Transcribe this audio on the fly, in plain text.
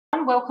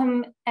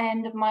Welcome,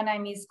 and my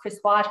name is Chris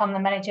White. I'm the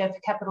Manager for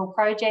Capital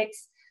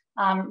Projects.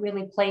 I'm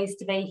really pleased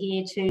to be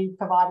here to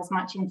provide as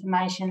much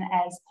information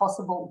as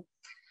possible.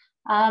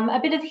 A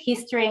bit of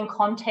history and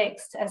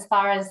context as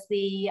far as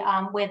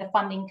where the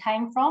funding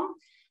came from.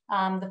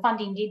 The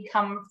funding did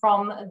come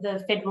from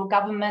the federal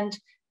government,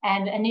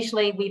 and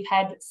initially we've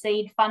had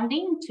seed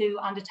funding to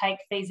undertake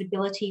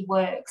feasibility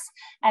works.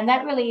 And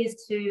that really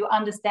is to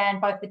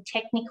understand both the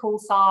technical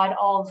side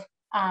of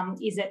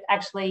is it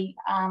actually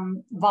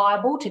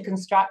viable to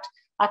construct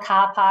a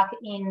car park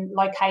in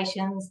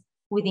locations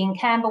within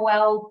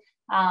Camberwell,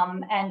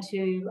 and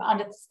to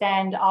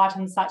understand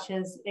items such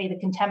as either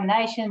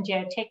contamination,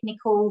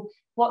 geotechnical,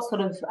 what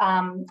sort of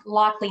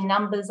likely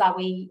numbers are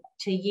we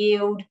to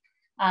yield.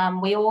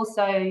 We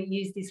also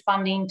use this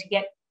funding to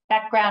get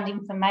background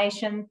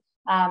information.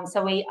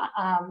 So we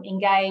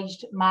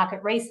engaged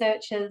market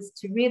researchers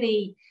to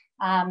really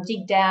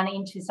dig down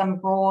into some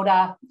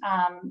broader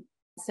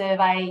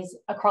surveys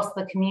across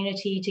the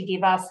community to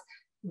give us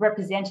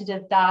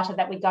representative data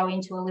that we go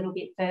into a little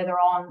bit further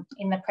on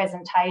in the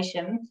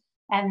presentation.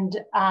 And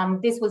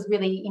this was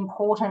really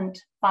important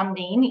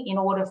funding in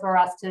order for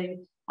us to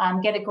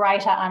get a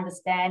greater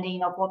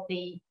understanding of what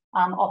the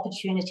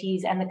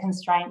opportunities and the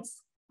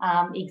constraints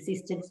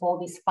existed for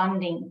this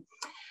funding.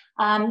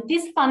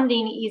 This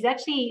funding is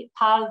actually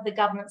part of the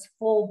government's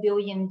 $4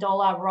 billion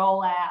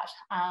rollout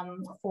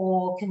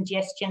for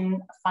congestion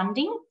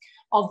funding,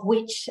 of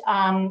which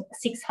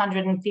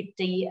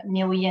 650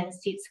 million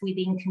sits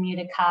within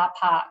commuter car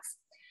parks.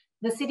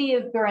 The City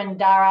of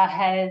Boroondara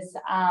has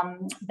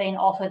been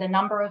offered a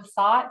number of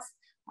sites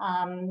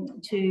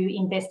to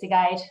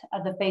investigate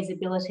the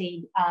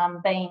feasibility,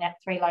 being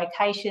at 3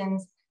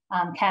 locations,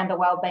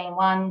 Camberwell being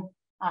one,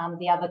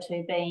 the other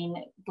 2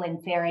 being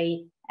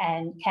Glenferrie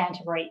and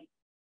Canterbury.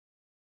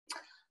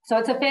 So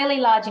it's a fairly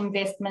large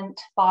investment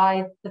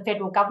by the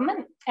federal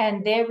government,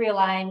 and their real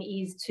aim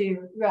is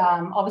to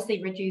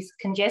obviously reduce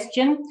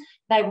congestion.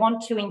 They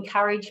want to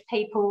encourage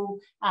people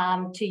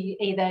to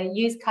either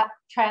use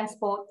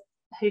transport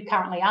who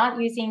currently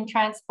aren't using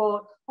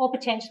transport, or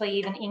potentially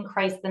even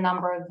increase the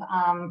number of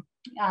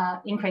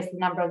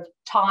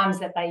times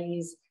that they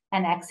use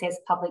and access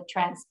public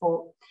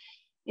transport.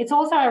 It's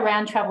also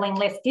around travelling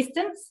less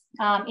distance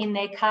in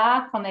their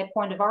car from their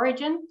point of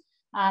origin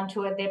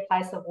to their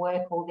place of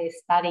work or their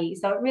study.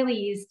 So it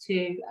really is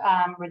to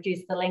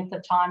reduce the length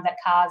of time that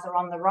cars are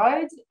on the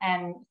roads,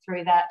 and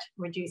through that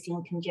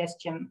reducing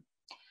congestion.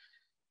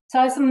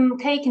 So some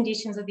key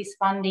conditions of this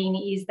funding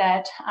is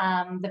that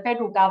the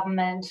federal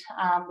government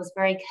was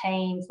very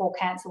keen for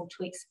council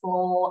to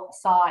explore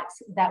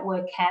sites that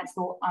were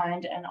council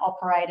owned and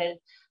operated,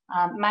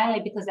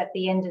 mainly because at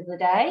the end of the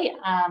day,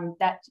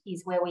 that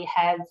is where we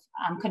have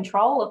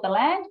control of the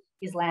land,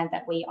 is land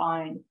that we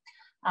own.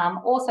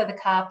 Also, the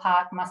car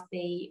park must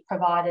be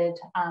provided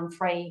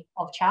free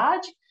of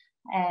charge,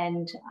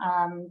 and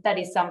that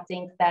is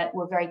something that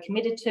we're very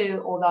committed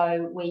to,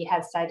 although we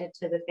have stated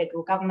to the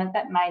federal government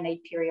that may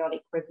need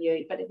periodic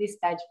review, but at this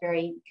stage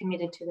very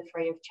committed to the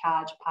free of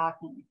charge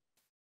parking.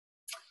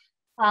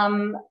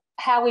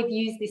 How we've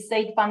used this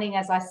seed funding,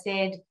 as I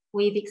said,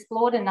 we've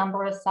explored a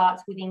number of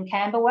sites within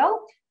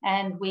Camberwell,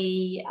 and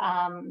we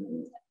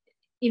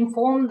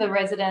informed the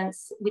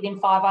residents within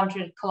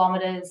 500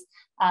 kilometres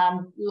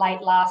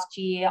late last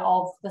year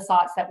of the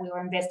sites that we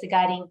were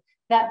investigating,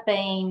 that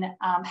being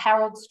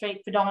Harold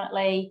Street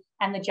predominantly,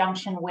 and the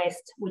Junction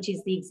West, which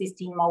is the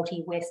existing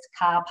multi-west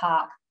car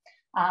park.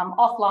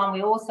 Offline,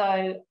 we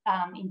also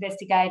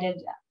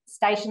investigated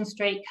Station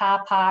Street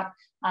car park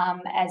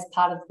as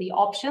part of the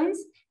options.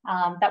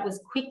 That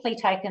was quickly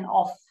taken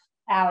off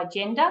our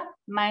agenda,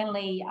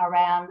 mainly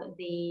around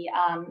the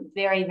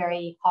very,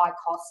 very high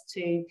cost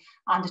to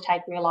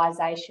undertake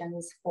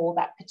realisations for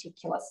that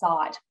particular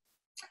site.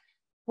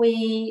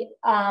 We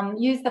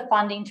use the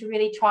funding to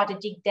really try to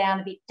dig down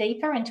a bit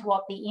deeper into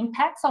what the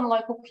impacts on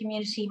local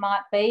community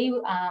might be.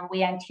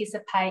 We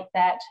anticipate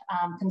that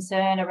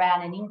concern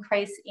around an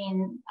increase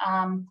in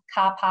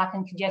car park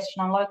and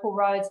congestion on local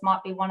roads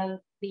might be one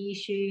of the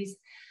issues.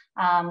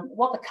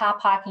 What the car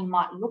parking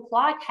might look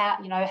like, how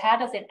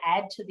does it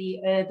add to the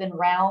urban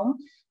realm?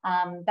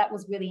 That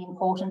was really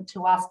important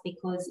to us,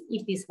 because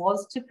if this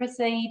was to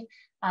proceed,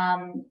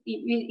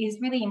 it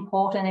is really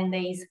important in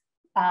these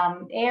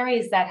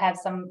areas that have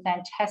some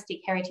fantastic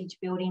heritage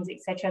buildings,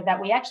 etc., that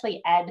we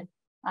actually add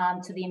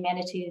to the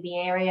amenity of the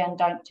area and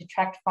don't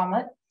detract from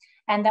it,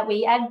 and that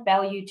we add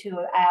value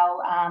to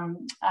our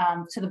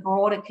to the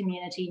broader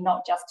community,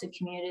 not just to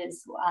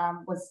commuters,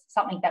 was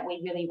something that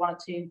we really wanted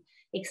to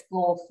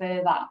explore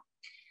further.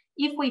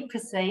 If we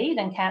proceed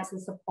and council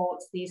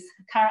supports this,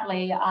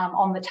 currently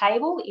on the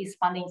table is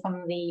funding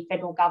from the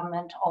federal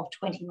government of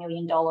 $20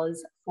 million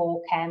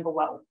for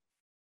Camberwell.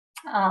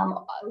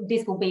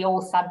 This will be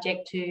all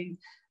subject to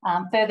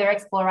further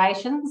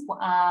explorations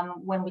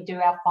when we do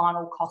our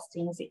final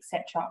costings,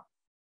 etc.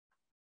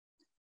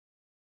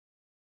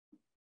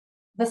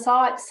 The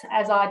sites,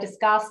 as I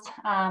discussed,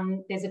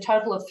 there's a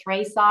total of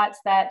 3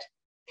 sites that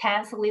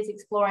council is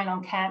exploring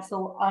on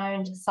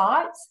council-owned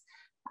sites.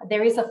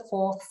 There is a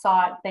fourth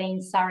site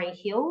being Surrey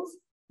Hills.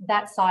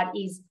 That site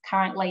is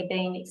currently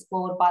being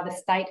explored by the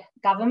state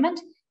government,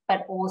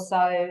 but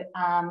also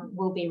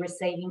will be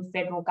receiving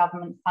federal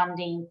government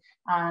funding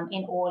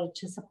in order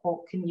to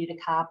support commuter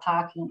car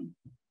parking.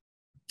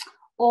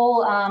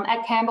 All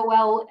at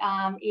Camberwell,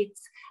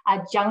 it's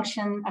a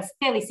junction, a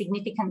fairly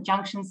significant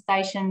junction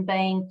station,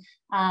 being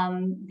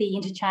the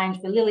interchange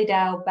for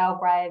Lilydale,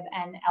 Belgrave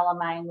and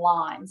Alamein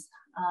lines.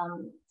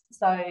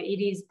 So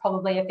it is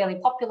probably a fairly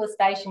popular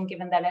station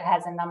given that it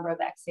has a number of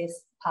access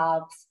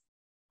paths.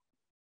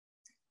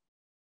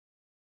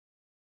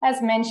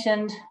 As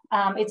mentioned,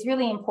 it's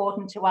really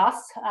important to us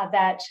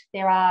that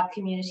there are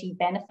community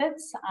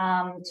benefits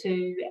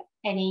to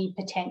any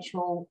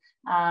potential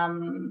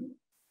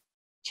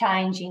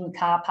change in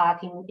car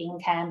parking within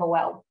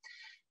Camberwell.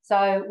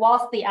 So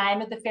whilst the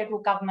aim of the federal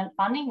government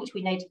funding, which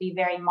we need to be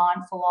very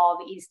mindful of,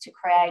 is to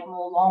create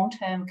more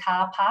long-term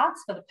car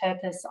parks for the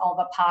purpose of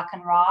a park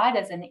and ride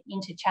as an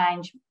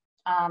interchange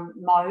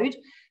mode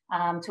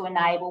to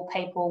enable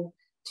people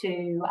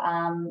to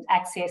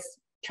access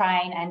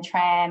train and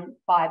tram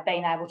by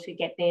being able to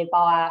get there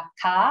via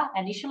car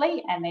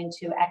initially and then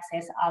to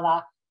access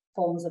other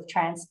forms of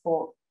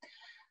transport.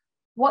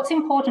 What's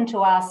important to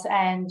us,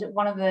 and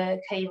one of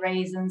the key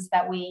reasons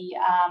that we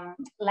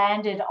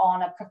landed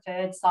on a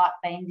preferred site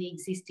being the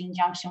existing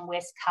Junction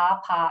West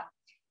car park,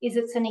 is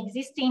it's an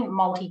existing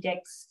multi-deck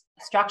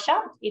structure.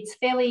 It's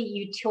fairly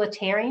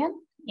utilitarian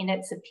in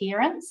its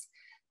appearance.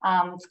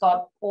 It's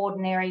got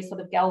ordinary sort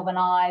of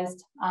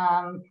galvanised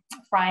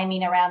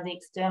framing around the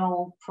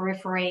external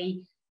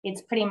periphery.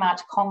 It's pretty much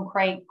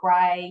concrete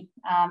grey.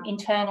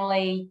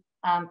 Internally,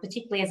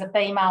 particularly as a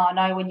female, I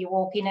know when you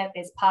walk in it,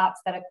 there's parts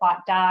that are quite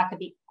dark, a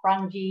bit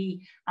grungy,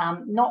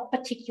 not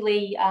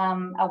particularly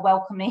a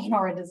welcoming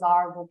or a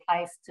desirable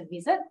place to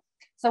visit.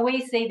 So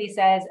we see this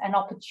as an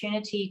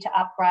opportunity to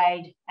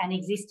upgrade an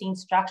existing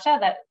structure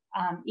that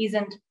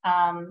isn't,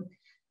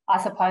 I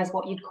suppose,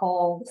 what you'd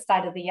call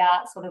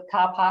state-of-the-art sort of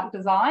car park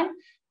design,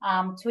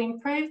 to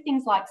improve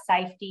things like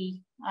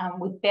safety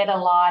with better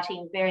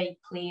lighting, very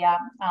clear,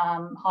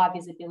 high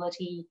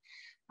visibility,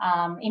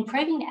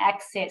 improving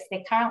access.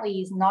 There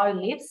currently is no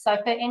lifts, so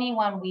for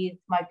anyone with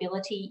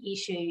mobility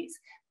issues,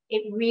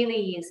 it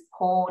really is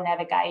poor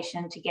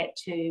navigation to get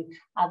to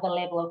the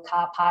level of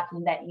car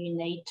parking that you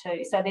need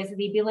to. So there's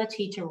the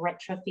ability to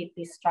retrofit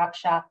this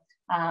structure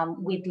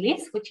with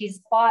lifts, which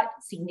is quite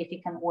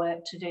significant work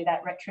to do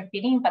that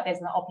retrofitting, but there's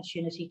an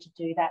opportunity to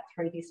do that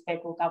through this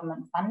federal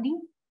government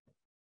funding.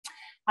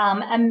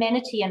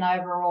 Amenity and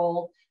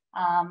overall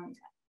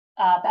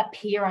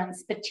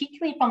appearance,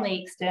 particularly from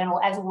the external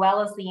as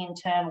well as the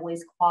internal,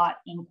 is quite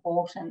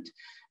important.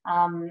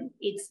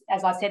 It's,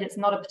 as I said, it's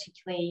not a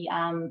particularly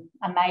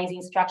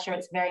amazing structure.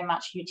 It's very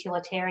much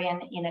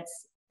utilitarian in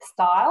its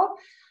style.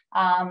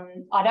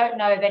 I don't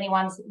know if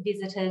anyone's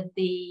visited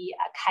the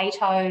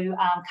Cato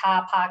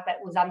car park that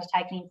was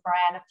undertaken in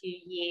Prahran a few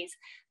years,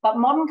 but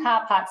modern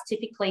car parks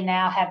typically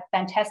now have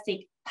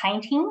fantastic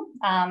painting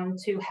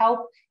to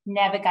help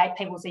navigate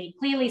people, so you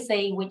clearly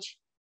see which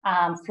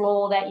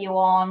floor that you're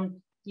on.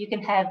 You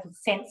can have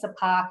sensor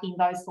parking,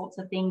 those sorts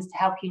of things to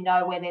help you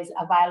know where there's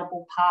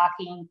available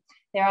parking.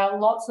 There are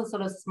lots of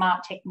sort of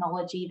smart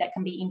technology that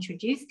can be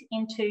introduced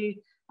into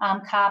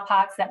car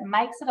parks that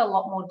makes it a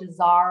lot more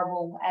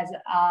desirable as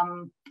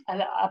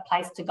a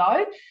place to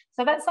go.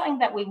 So that's something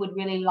that we would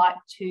really like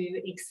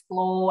to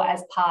explore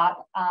as part,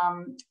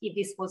 if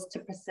this was to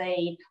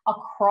proceed,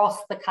 across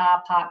the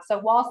car park. So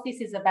whilst this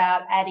is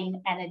about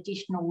adding an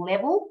additional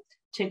level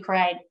to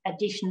create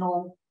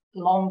additional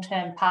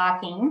long-term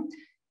parking,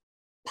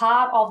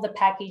 part of the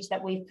package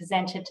that we've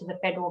presented to the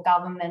federal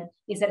government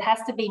is it has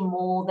to be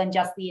more than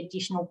just the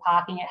additional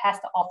parking. It has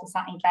to offer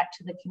something back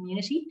to the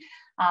community.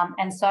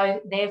 And so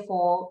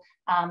therefore,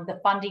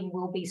 the funding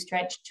will be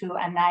stretched to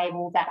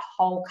enable that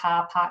whole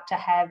car park to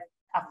have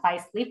a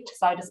facelift,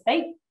 so to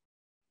speak.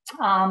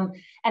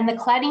 And the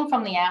cladding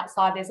from the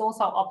outside, there's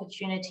also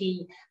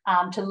opportunity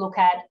to look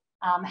at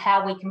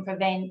how we can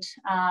prevent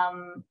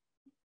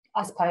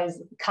I suppose,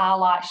 car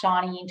light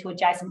shining into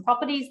adjacent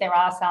properties. There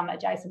are some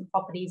adjacent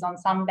properties on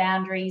some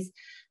boundaries,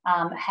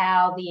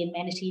 how the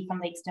amenity from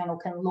the external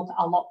can look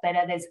a lot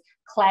better. There's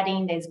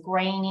cladding, there's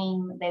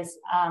greening, there's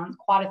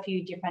quite a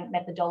few different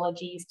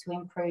methodologies to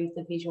improve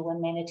the visual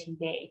amenity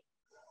there.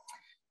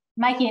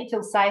 Making it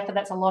feel safer,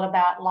 that's a lot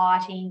about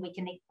lighting. We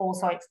can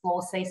also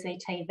explore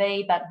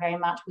CCTV, but very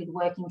much we'd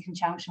work in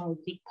conjunction with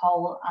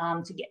VicPol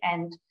to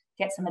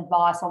get some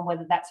advice on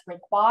whether that's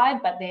required,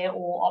 but they're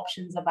all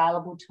options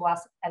available to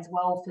us as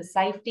well for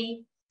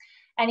safety.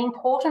 And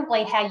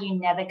importantly, how you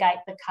navigate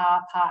the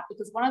car park,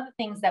 because one of the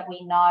things that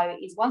we know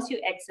is once you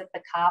exit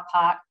the car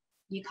park,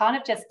 you kind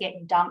of just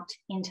get dumped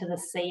into the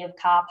sea of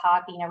car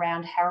parking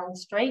around Harold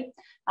Street.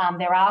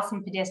 There are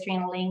some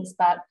pedestrian links,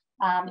 but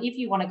if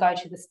you want to go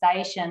to the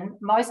station,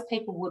 most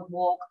people would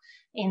walk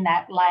in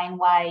that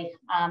laneway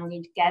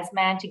into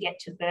Gasman to get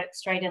to Burke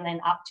Street and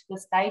then up to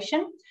the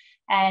station.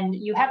 And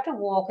you have to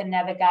walk and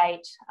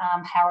navigate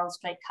Harold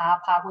Street car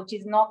park, which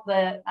is not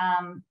the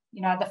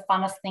you know, the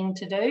funnest thing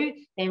to do.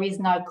 There is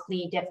no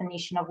clear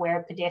definition of where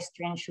a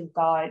pedestrian should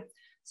go.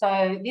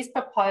 So this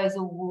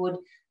proposal would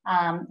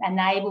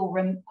enable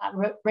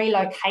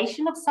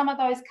relocation of some of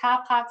those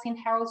car parks in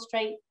Harold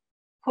Street,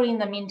 putting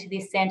them into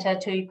this centre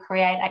to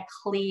create a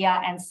clear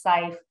and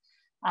safe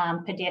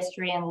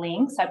pedestrian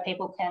link so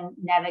people can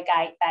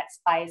navigate that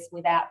space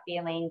without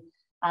feeling,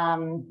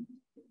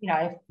 you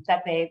know,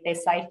 that their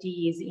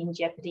safety is in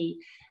jeopardy.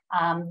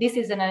 This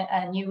isn't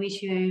a new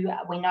issue.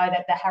 We know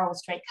that the Harold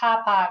Street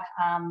car park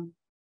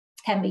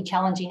can be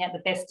challenging at the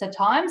best of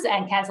times,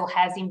 and council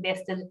has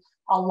invested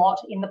a lot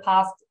in the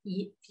past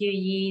few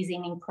years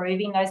in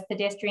improving those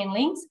pedestrian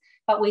links,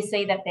 but we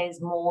see that there's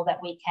more that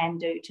we can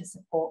do to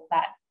support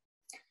that.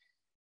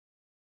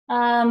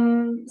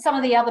 Some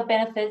of the other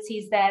benefits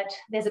is that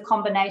there's a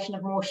combination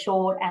of more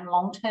short and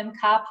long-term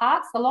car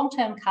parks. The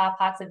long-term car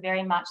parks are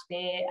very much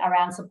there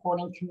around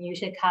supporting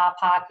commuter car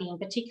parking,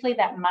 particularly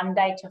that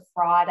Monday to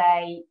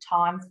Friday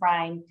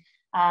timeframe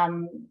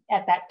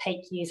at that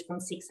peak use from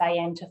 6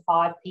 a.m. to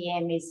 5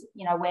 p.m. is,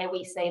 you know, where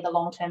we see the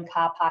long-term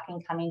car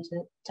parking come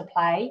into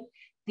play.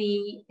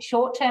 The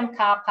short-term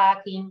car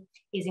parking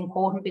is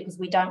important because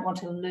we don't want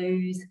to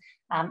lose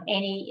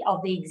any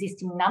of the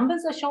existing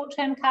numbers of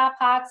short-term car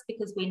parks,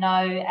 because we know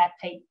at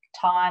peak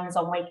times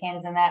on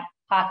weekends and that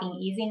parking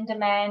is in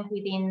demand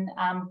within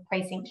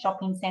precinct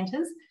shopping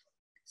centres.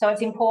 So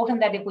it's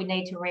important that if we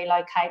need to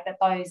relocate, that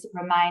those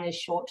remain as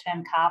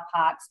short-term car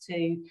parks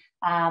to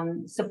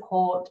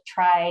support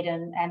trade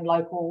and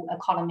local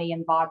economy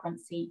and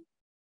vibrancy.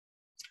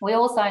 We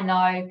also know,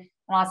 and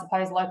I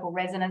suppose local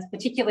residents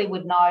particularly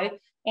would know,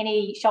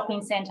 any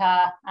shopping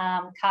centre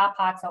car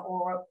parks are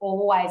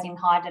always in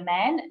high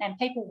demand, and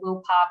people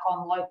will park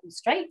on local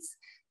streets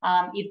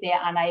if they're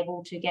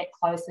unable to get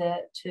closer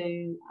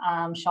to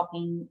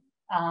shopping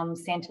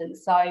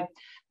centres. So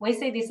we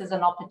see this as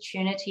an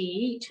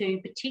opportunity to,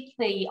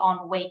 particularly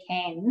on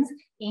weekends,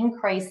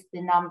 increase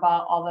the number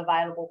of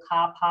available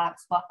car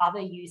parks for other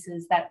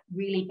uses that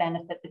really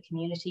benefit the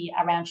community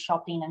around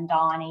shopping and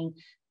dining,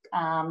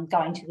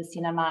 going to the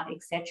cinema,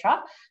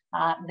 etc.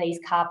 These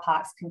car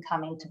parks can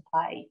come into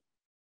play.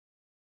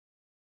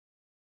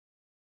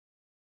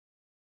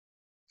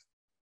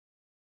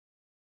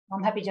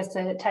 I'm happy just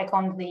to take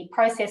on the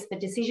process for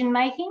decision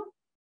making.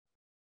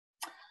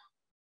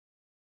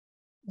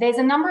 There's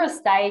a number of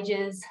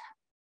stages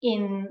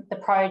in the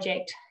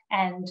project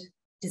and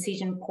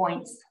decision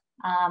points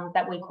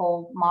that we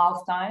call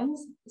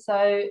milestones.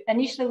 So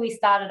initially we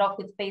started off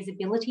with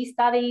feasibility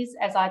studies.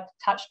 As I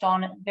touched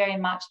on, very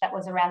much that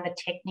was around the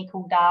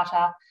technical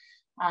data,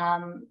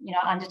 you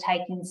know,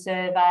 undertaking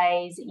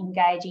surveys,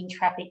 engaging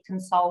traffic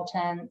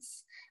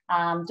consultants,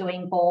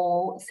 doing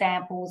bore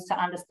samples to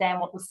understand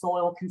what the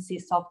soil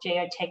consists of,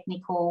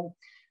 geotechnical,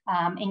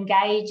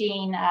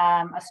 engaging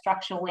a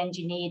structural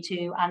engineer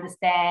to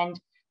understand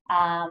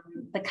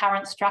the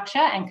current structure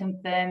and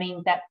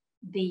confirming that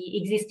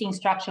the existing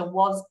structure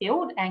was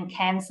built and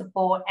can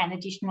support an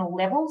additional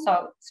level.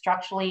 So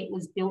structurally it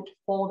was built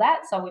for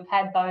that. So we've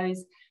had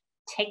those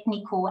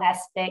technical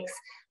aspects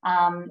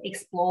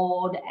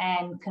explored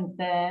and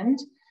confirmed.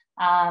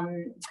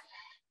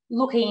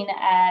 Looking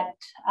at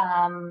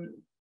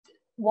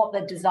what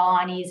the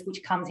design is,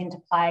 which comes into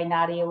play.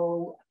 Nadia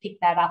will pick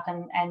that up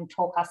and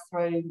talk us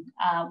through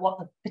what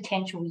the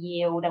potential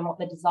yield and what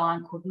the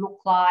design could look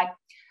like.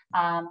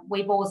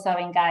 We've also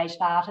engaged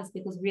artists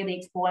because really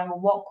exploring,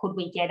 well, what could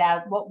we get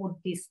out? What would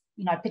this,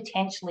 you know,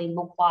 potentially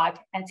look like?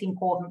 And it's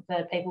important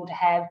for people to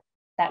have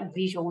that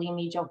visual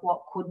image of what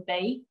could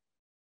be.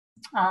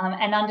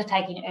 And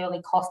undertaking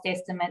early cost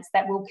estimates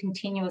that will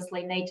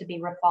continuously need to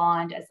be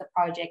refined as the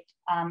project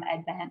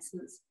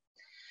advances.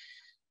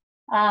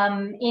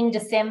 In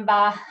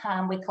December,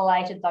 we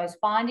collated those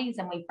findings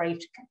and we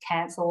briefed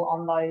council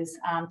on those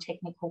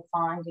technical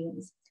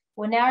findings.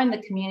 We're now in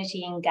the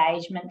community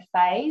engagement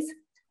phase,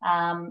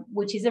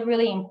 which is a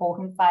really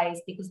important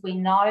phase because we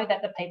know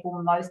that the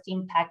people most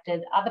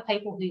impacted are the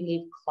people who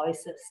live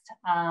closest.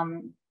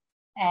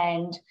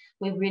 And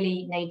we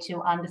really need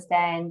to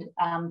understand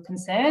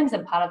concerns,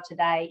 and part of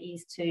today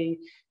is to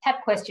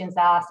have questions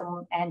asked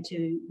and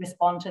to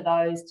respond to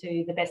those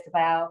to the best of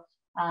our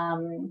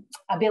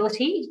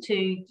ability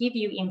to give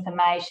you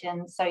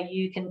information so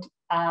you can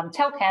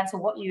tell council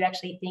what you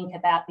actually think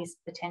about this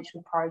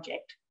potential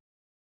project.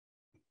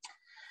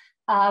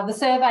 The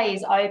survey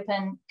is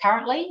open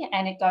currently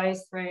and it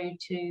goes through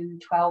to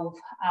 12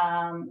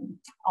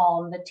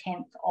 on the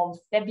 10th of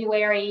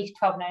February,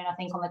 12 noon I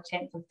think on the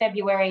 10th of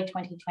February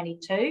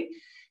 2022.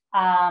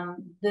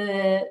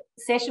 The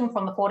session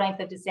from the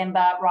 14th of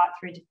December right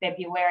through to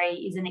February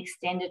is an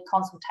extended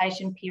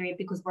consultation period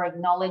because we're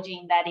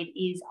acknowledging that it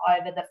is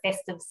over the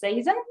festive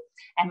season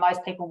and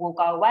most people will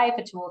go away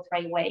for 2 or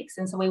 3 weeks.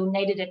 And so we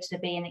needed it to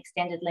be an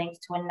extended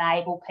length to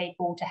enable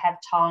people to have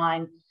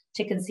time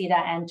to consider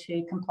and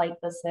to complete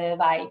the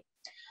survey.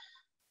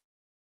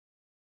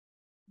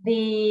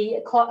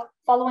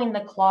 Following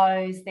the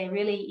close, there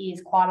really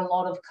is quite a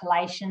lot of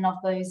collation of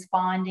those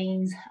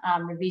findings,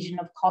 revision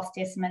of cost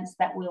estimates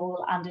that we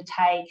will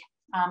undertake,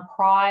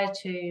 prior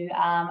to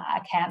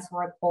a council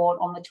report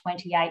on the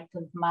 28th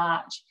of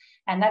March.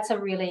 And that's a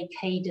really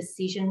key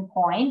decision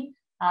point,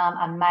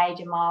 a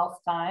major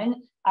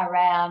milestone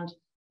around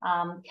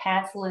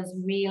councillors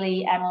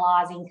really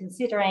analysing,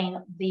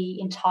 considering the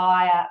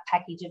entire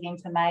package of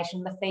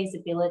information, the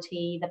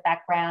feasibility, the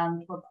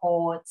background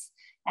reports,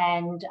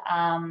 and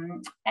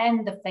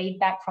the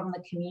feedback from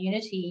the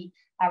community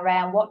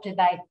around what do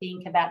they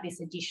think about this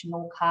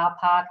additional car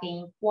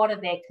parking, what are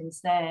their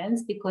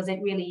concerns, because it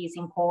really is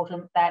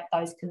important that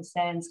those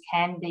concerns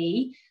can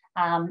be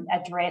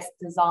addressed,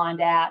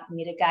 designed out,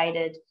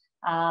 mitigated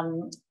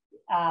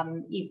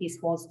if this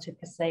was to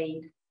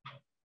proceed.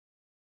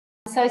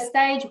 So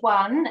stage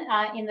one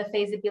in the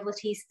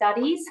feasibility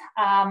studies,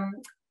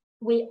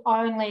 we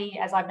only,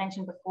 as I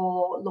mentioned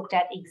before, looked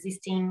at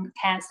existing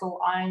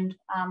council-owned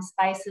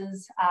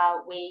spaces.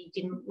 We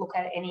didn't look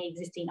at any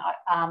existing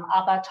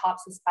other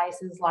types of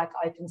spaces like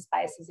open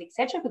spaces,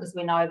 etc., because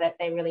we know that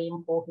they're really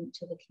important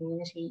to the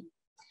community.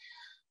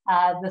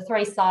 The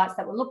three sites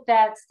that were looked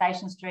at,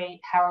 Station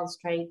Street, Harold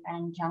Street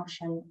and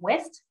Junction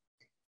West.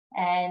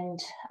 And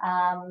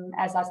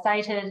as I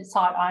stated,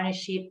 site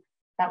ownership,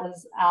 that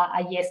was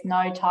a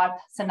yes-no type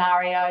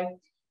scenario.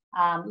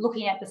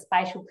 Looking at the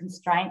spatial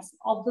constraints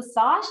of the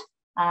site,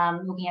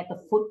 looking at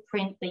the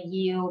footprint, the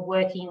yield,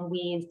 working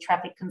with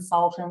traffic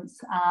consultants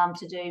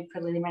to do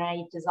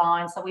preliminary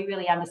design. So we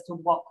really understood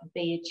what could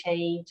be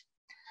achieved.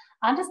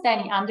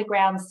 Understanding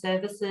underground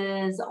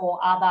services or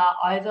other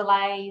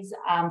overlays,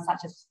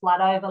 such as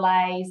flood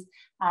overlays,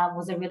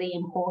 was a really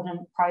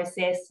important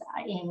process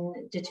in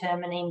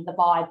determining the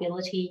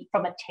viability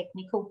from a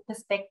technical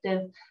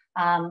perspective,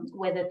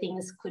 whether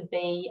things could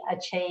be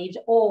achieved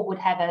or would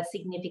have a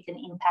significant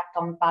impact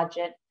on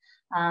budget,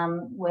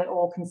 were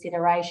all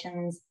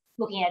considerations.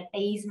 Looking at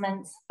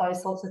easements,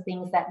 those sorts of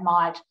things that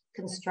might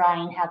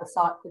constrain how the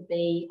site could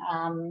be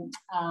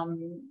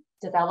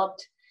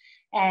developed.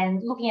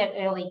 And looking at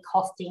early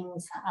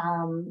costings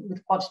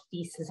with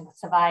quantity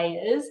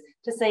surveyors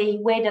to see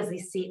where does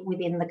this sit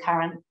within the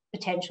current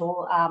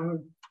potential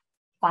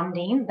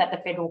funding that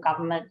the federal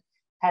government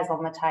has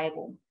on the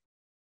table.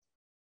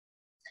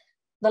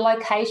 The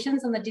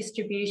locations and the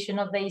distribution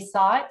of these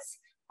sites,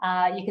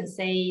 you can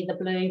see the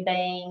blue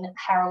being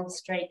Harold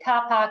Street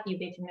car park. You'll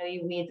be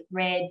familiar with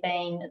red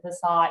being the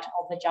site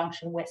of the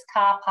Junction West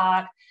car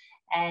park,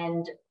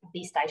 and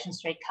the Station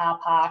Street car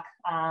park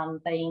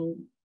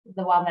being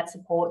the one that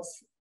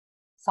supports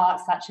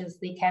sites such as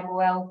the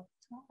Camberwell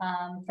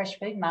fresh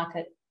food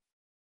market.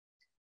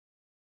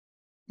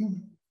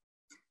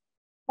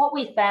 What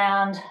we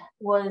found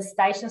was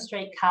Station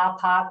Street car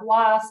park,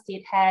 whilst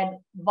it had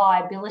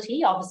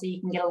viability, obviously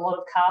you can get a lot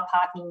of car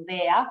parking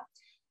there,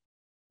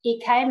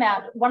 it came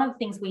out, one of the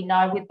things we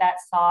know with that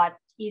site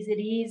is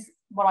it is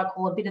what I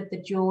call a bit of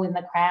the jewel in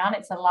the crown.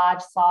 It's a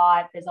large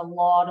site, there's a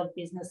lot of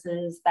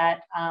businesses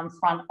that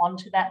front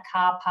onto that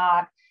car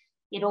park.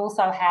 It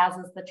also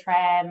houses the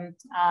tram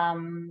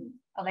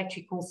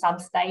electrical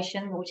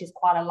substation, which is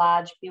quite a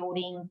large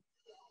building.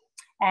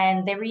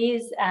 And there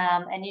is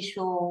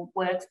initial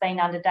works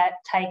being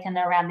undertaken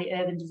around the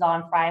urban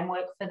design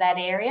framework for that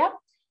area.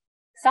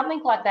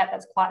 Something like that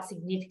that's quite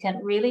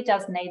significant really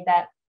does need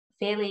that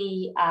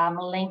fairly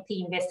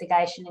lengthy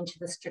investigation into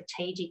the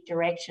strategic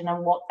direction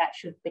and what that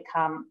should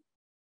become.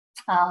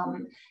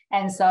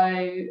 And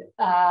so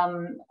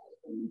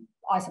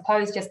I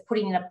suppose just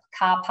putting in a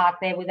car park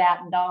there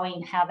without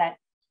knowing how that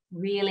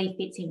really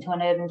fits into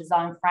an urban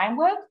design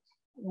framework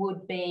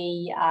would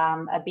be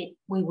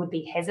we would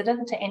be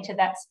hesitant to enter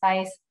that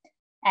space.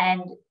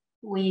 And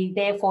we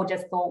therefore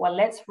just thought, well,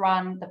 let's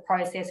run the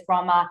process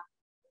from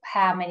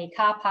how many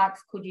car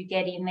parks could you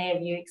get in there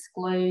if you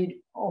exclude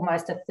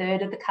almost a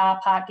third of the car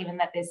park, given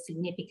that there's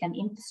significant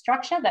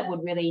infrastructure that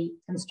would really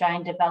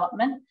constrain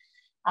development.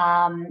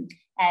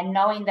 And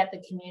knowing that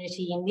the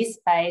community in this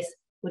space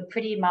would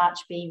pretty much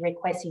be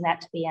requesting that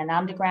to be an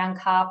underground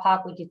car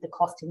park. We did the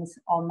costings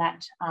on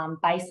that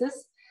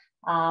basis,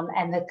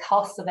 and the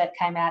costs of it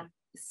came out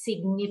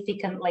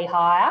significantly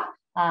higher,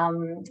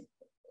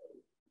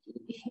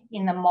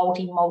 in the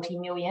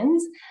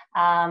multi-millions,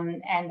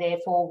 and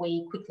therefore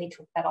we quickly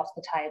took that off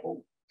the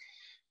table.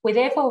 We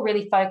therefore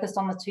really focused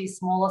on the two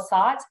smaller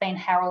sites, being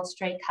Harold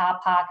Street car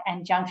park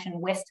and Junction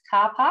West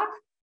car park.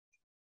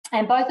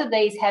 And both of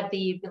these have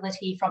the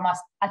ability from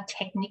a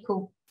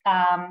technical,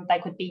 they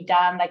could be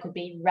done, they could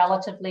be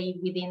relatively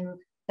within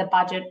the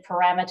budget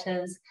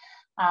parameters.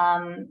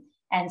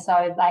 And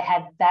so they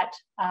had that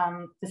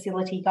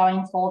facility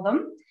going for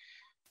them.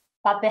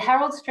 But the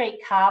Harold Street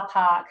car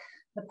park,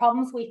 the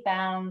problems we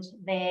found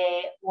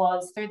there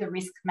was through the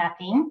risk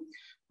mapping.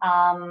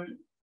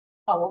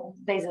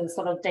 These are the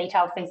sort of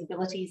detailed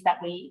feasibilities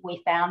that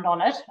we found on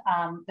it.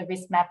 The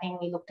risk mapping,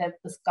 we looked at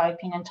the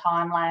scoping and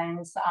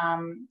timelines,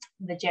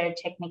 the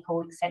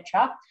geotechnical,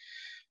 etc.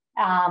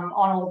 On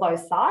all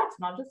those sites.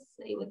 And I'll just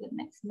see with the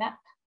next map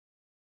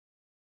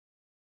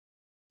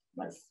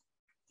was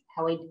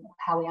how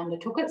we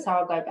undertook it. So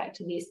I'll go back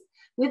to this.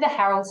 With the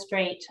Harold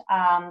Street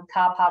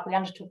car park, we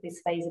undertook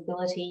this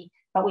feasibility,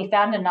 but we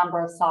found a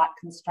number of site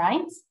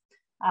constraints.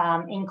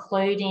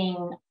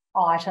 including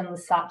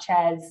items such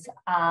as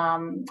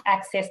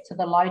access to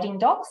the loading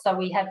dock. So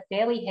we have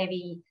fairly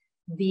heavy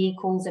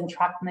vehicles and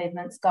truck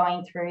movements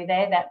going through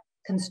there that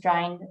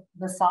constrain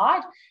the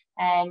site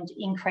and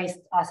increase,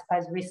 I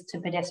suppose, risk to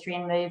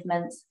pedestrian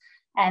movements.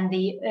 And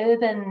the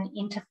urban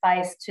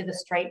interface to the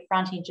street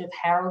frontage of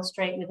Harold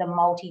Street with a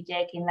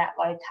multi-deck in that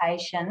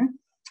location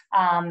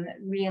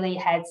really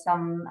had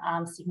some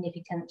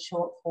significant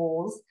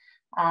shortfalls.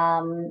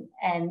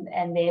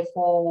 And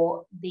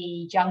therefore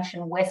the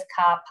Junction West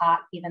car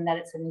park, given that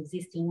it's an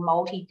existing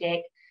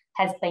multi-deck,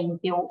 has been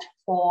built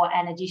for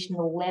an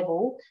additional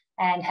level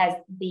and has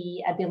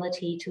the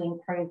ability to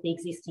improve the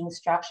existing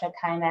structure,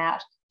 came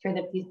out through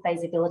the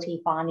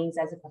feasibility findings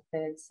as a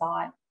preferred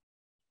site.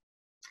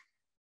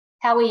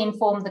 How we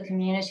informed the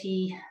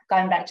community,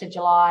 going back to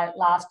July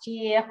last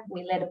year,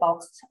 we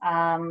letterboxed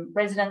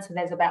residents, and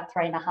there's about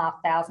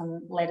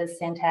 3,500 letters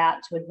sent out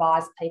to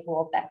advise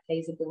people of that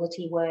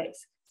feasibility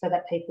works so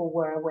that people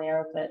were aware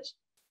of it.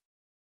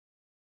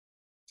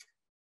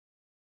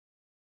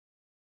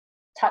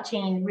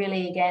 Touching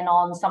really again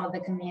on some of the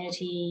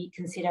community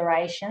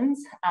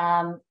considerations,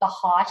 the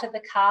height of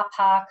the car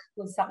park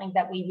was something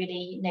that we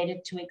really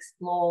needed to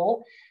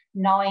explore,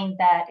 knowing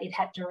that it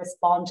had to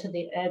respond to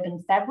the urban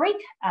fabric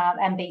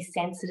and be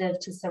sensitive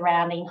to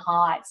surrounding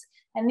heights.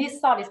 And this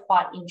site is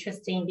quite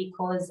interesting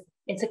because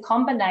it's a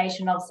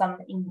combination of some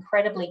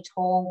incredibly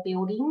tall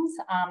buildings,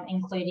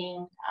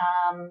 including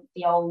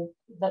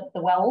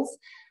the wells,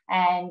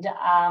 and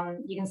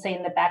you can see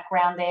in the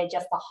background there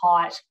just the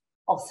height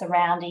of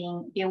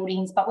surrounding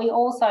buildings. But we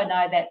also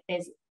know that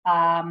there's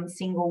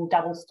single,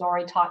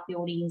 double-storey type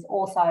buildings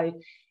also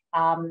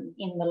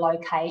in the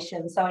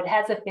location. So it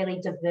has a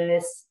fairly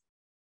diverse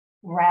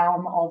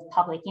realm of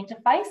public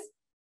interface.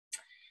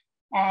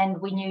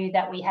 And we knew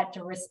that we had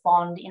to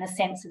respond in a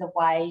sensitive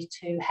way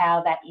to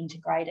how that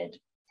integrated.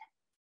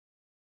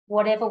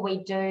 Whatever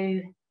we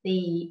do,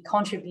 the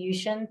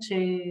contribution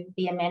to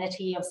the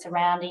amenity of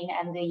surrounding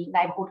and the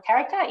neighbourhood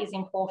character is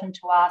important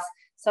to us.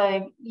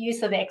 So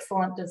use of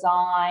excellent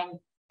design,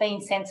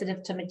 being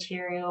sensitive to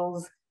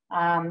materials,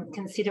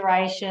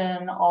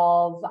 consideration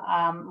of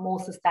more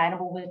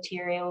sustainable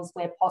materials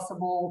where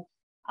possible,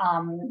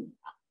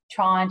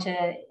 trying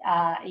to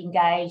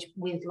engage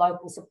with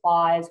local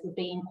suppliers would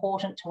be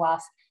important to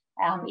us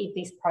if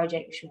this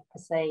project should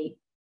proceed.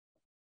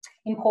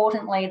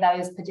 Importantly,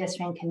 those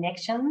pedestrian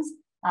connections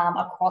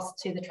across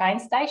to the train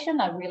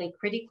station are really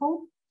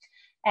critical,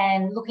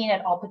 and looking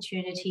at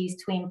opportunities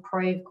to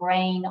improve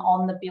green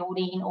on the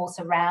building or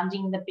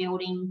surrounding the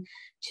building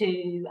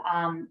to,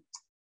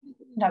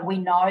 we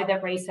know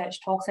that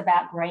research talks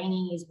about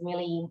greening is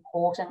really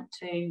important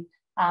to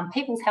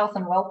people's health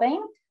and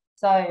wellbeing.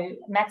 So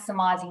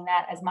maximising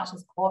that as much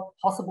as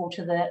possible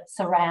to the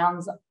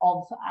surrounds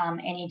of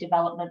any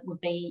development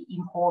would be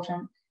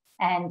important,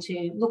 and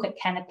to look at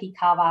canopy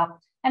cover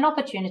and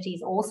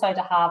opportunities also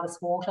to harvest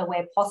water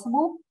where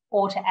possible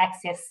or to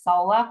access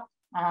solar.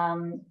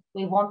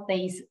 We want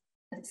these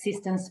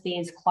system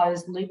spheres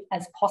closed loop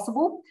as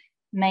possible,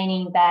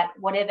 meaning that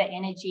whatever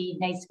energy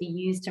needs to be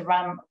used to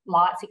run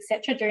lights,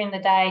 etc., during the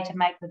day to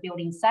make the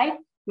building safe,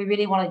 we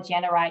really want to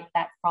generate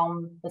that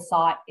from the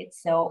site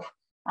itself.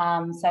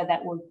 So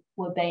that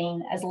we're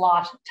being as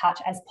light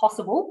touch as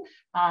possible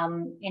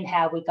in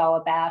how we go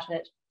about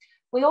it.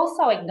 We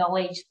also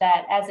acknowledge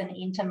that as an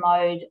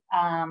intermode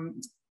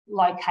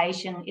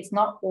location, it's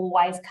not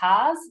always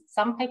cars.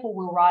 Some people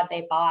will ride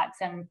their bikes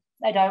and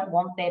they don't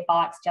want their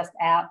bikes just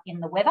out in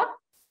the weather.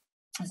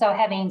 So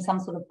having some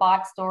sort of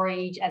bike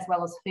storage as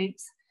well as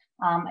hoops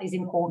is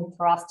important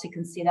for us to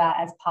consider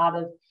as part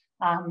of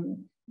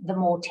the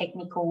more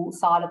technical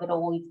side of it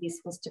all if this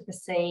was to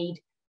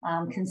proceed.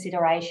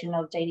 Consideration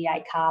of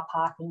DDA car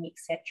parking,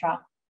 etc.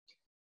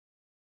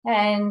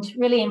 And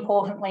really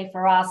importantly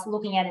for us,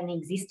 looking at an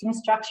existing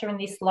structure in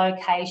this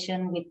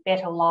location with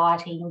better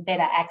lighting,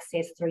 better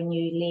access through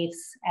new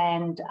lifts,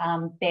 and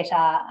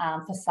better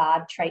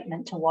facade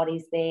treatment to what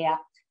is there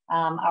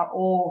are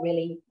all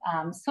really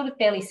sort of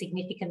fairly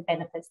significant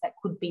benefits that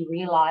could be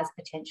realised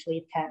potentially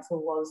if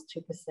council was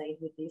to proceed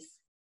with this.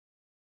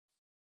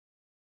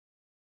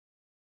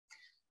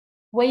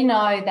 We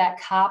know that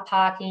car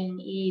parking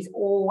is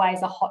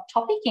always a hot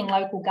topic in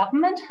local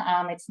government.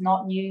 It's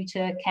not new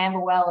to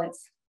Camberwell.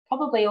 It's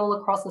probably all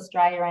across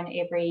Australia and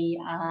every,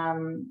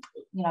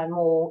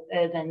 more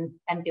urban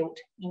and built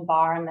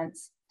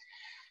environments.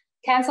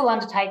 Council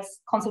undertakes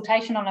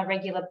consultation on a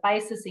regular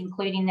basis,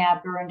 including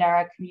our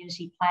Burundara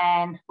Community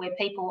Plan, where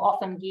people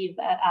often give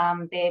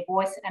their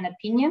voice and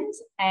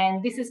opinions.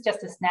 And this is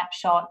just a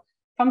snapshot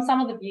from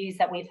some of the views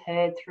that we've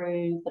heard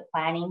through the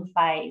planning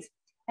phase.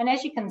 And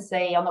as you can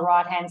see on the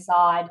right-hand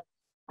side,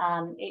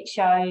 it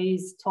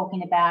shows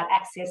talking about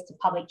access to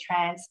public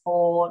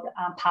transport,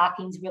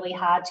 parking's really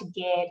hard to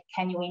get,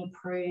 can you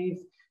improve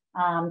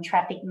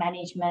traffic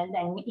management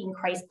and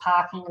increase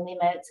parking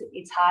limits?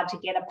 It's hard to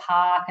get a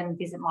park and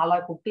visit my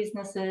local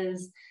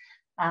businesses.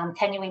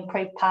 Can you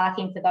improve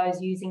parking for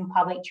those using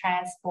public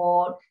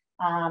transport?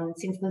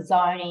 since the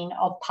zoning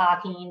of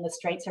parking in the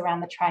streets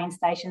around the train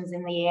stations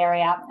in the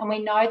area. And we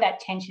know that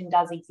tension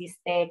does exist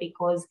there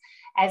because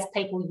as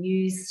people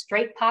use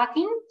street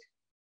parking,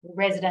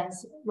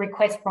 residents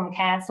request from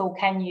council,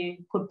 can you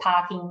put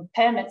parking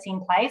permits in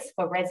place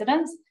for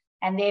residents?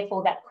 And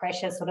therefore that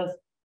pressure sort of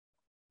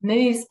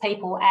moves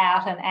people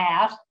out and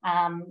out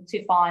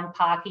to find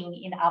parking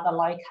in other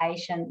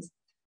locations.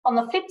 On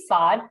the flip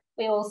side,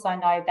 we also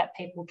know that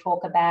people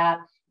talk about,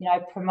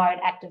 promote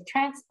active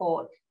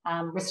transport,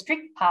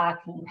 restrict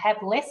parking, have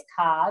less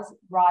cars,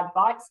 ride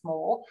bikes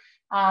more.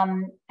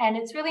 And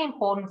it's really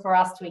important for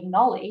us to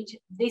acknowledge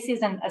this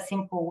isn't a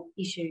simple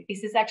issue.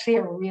 This is actually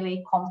a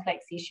really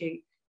complex issue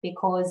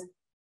because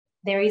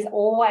there is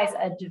always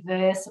a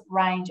diverse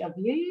range of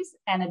views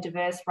and a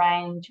diverse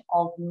range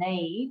of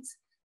needs.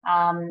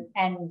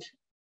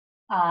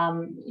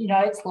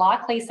 It's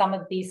likely some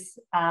of this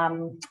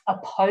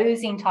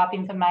opposing type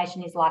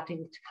information is likely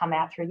to come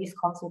out through this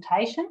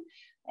consultation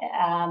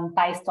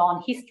based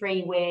on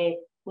history where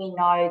we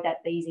know that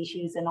these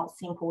issues are not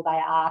simple,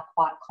 they are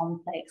quite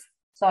complex.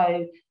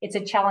 So it's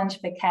a challenge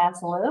for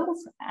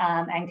councillors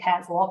and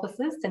council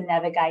officers to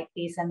navigate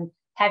this, and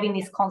having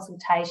this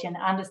consultation,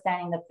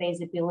 understanding the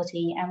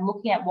feasibility and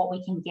looking at what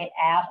we can get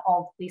out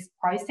of this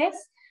process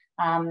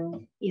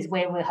is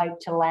where we hope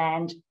to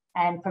land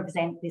and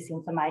present this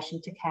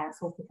information to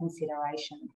council for consideration.